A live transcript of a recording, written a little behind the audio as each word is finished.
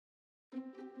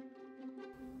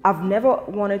I've never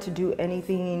wanted to do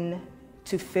anything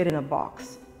to fit in a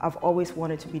box. I've always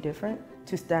wanted to be different,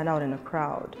 to stand out in a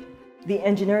crowd. The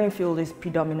engineering field is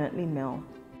predominantly male.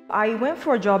 I went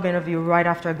for a job interview right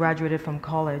after I graduated from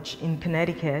college in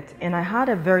Connecticut, and I had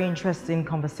a very interesting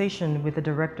conversation with the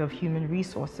director of human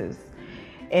resources.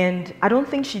 And I don't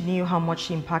think she knew how much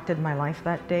she impacted my life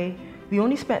that day. We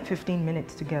only spent 15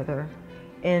 minutes together.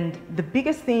 And the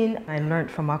biggest thing I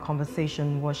learned from our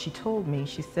conversation was she told me,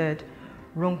 she said,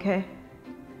 "Ronke,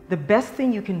 the best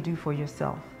thing you can do for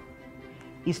yourself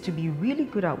is to be really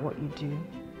good at what you do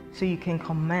so you can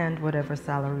command whatever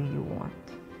salary you want.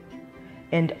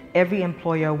 And every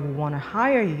employer will want to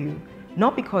hire you,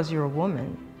 not because you're a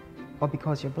woman or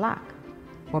because you're black,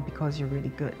 but because you're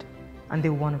really good, and they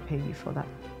want to pay you for that."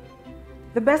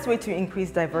 The best way to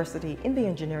increase diversity in the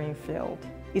engineering field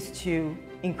is to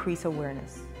increase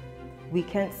awareness. We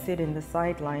can't sit in the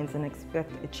sidelines and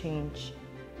expect a change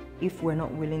if we're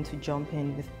not willing to jump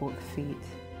in with both feet.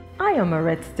 I am a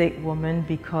red state woman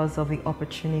because of the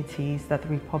opportunities that the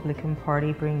Republican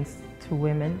Party brings to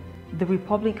women. The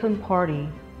Republican Party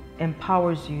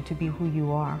empowers you to be who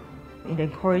you are. It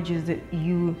encourages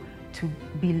you to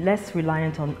be less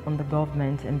reliant on the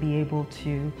government and be able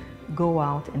to go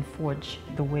out and forge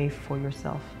the way for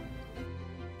yourself.